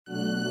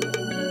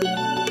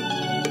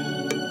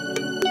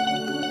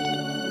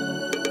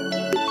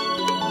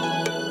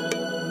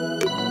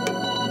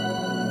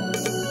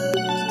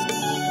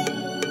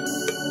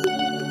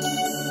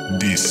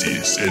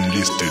is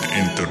Enlisted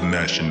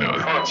International.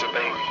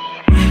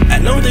 I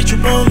know that you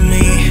want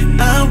me,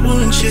 I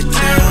want you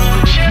to.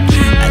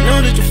 I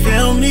know that you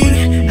feel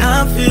me,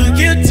 I feel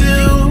you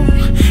too.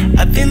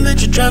 I think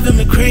that you're driving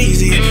me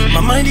crazy.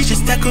 My mind is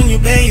just stuck on you,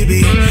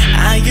 baby.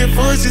 I hear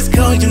voices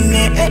call your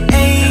name.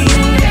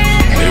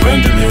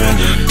 Miranda,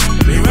 Miranda,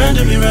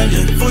 Miranda, Miranda.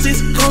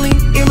 Voices calling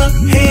in my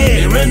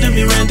head. Miranda,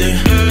 Miranda,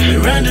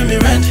 Miranda,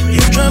 Miranda.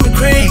 You drive me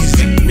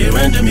crazy.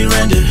 Miranda,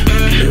 Miranda,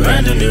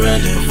 Miranda,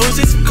 Miranda.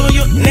 Voices call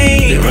your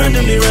name.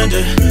 Miranda,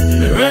 Miranda,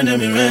 Miranda,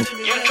 Miranda.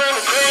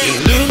 You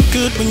look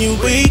good when you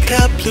wake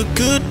up, look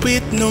good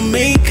with no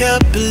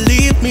makeup.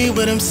 Believe me,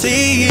 what I'm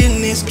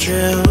saying is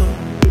true.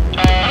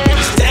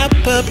 Step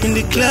up in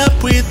the club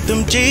with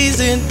them J's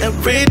and a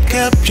red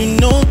cup. You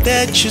know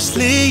that you're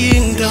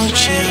slaying, don't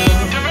you?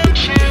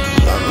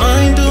 My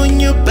mind on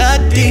your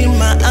body,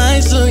 my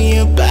eyes on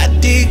your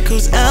body,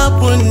 cause I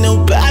want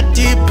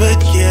nobody but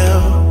you.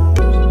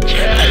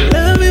 I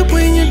love it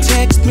when you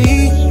text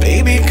me,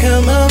 baby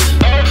come up.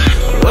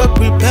 What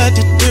we about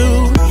to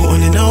do,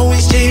 wanna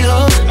always stay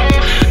home.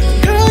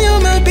 Girl,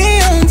 you're my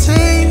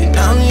Beyonce,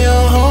 I'm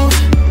your home,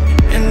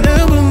 and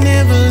I will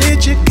never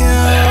let you go.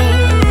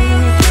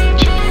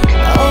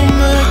 Oh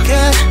my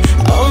God,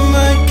 oh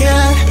my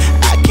God,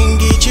 I can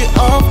get you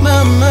off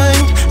my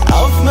mind,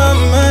 off my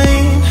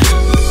mind.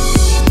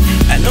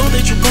 I know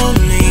that you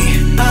want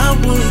me, I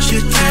want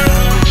you to.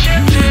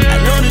 I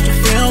know that you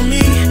feel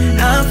me,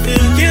 I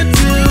feel you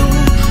too.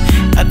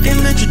 I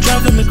think that you're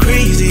driving me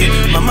crazy.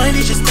 My mind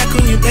is just stuck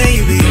on you,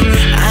 baby.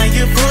 I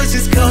hear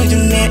voices call your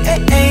name.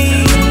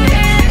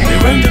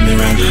 Miranda,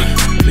 Miranda,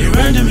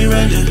 Miranda,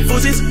 Miranda.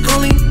 Voices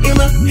calling in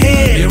my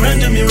head.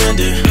 Miranda,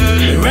 Miranda,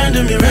 Miranda,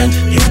 Miranda.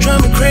 You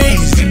drive me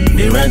crazy.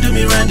 Miranda,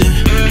 Miranda,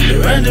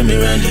 Miranda,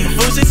 Miranda.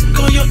 Voices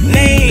call your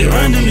name.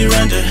 Miranda,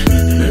 Miranda,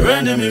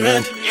 Miranda,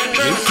 Miranda.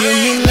 You give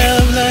me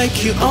love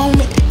like you own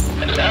me.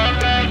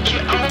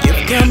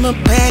 You've got my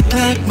back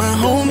like my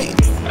homie.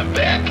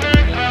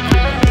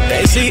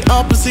 They say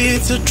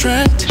opposites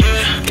attract.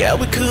 Girl,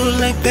 we cool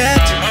like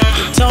that.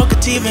 You're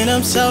talkative and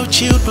I'm so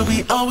chill, but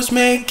we always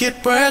make it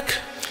work.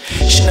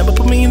 She never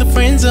put me in the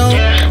friend zone,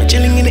 I'm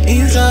chilling in the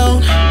end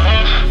zone.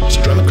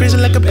 She drive me crazy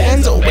like a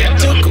benzo. Way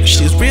too cool,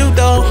 she's real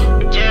though.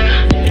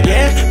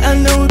 Yeah, I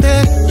know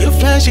that. You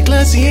flashy,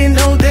 classy and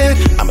know that.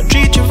 I'ma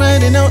treat you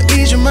right and I'll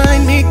ease your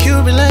mind. Make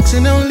you relax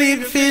and I'll leave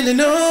you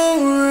feeling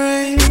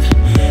alright.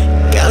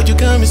 Girl, you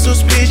got me so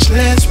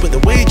speechless with the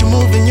way you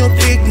move in your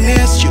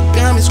bigness. You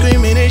got me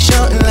screaming and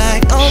shouting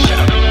like, oh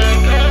my.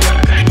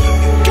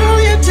 Girl,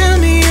 you tell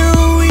me you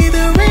with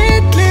a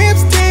red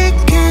lipstick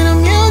and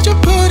I'm yours, you're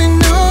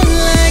putting on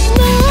like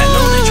no. I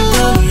know that you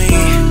want me,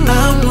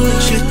 I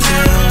want you to.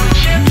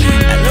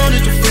 I know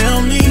that you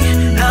feel me,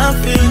 I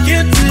feel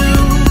you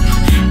too.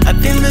 I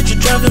think that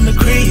you're driving me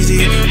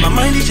crazy. My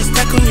mind is just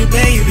stuck on you,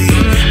 baby.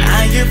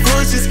 I hear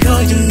voices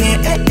call your name.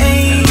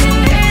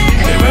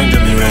 Miranda,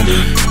 Miranda,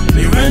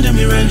 Miranda,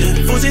 Miranda.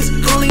 Voices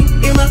calling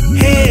in my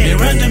head.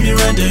 Miranda,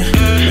 Miranda,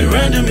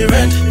 Miranda,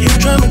 Miranda. You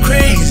drive me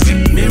crazy.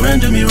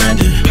 Miranda,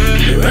 Miranda,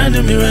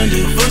 Miranda, Miranda.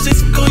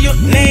 Voices call your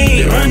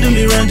name. Miranda,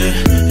 Miranda,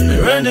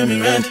 Miranda,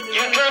 Miranda.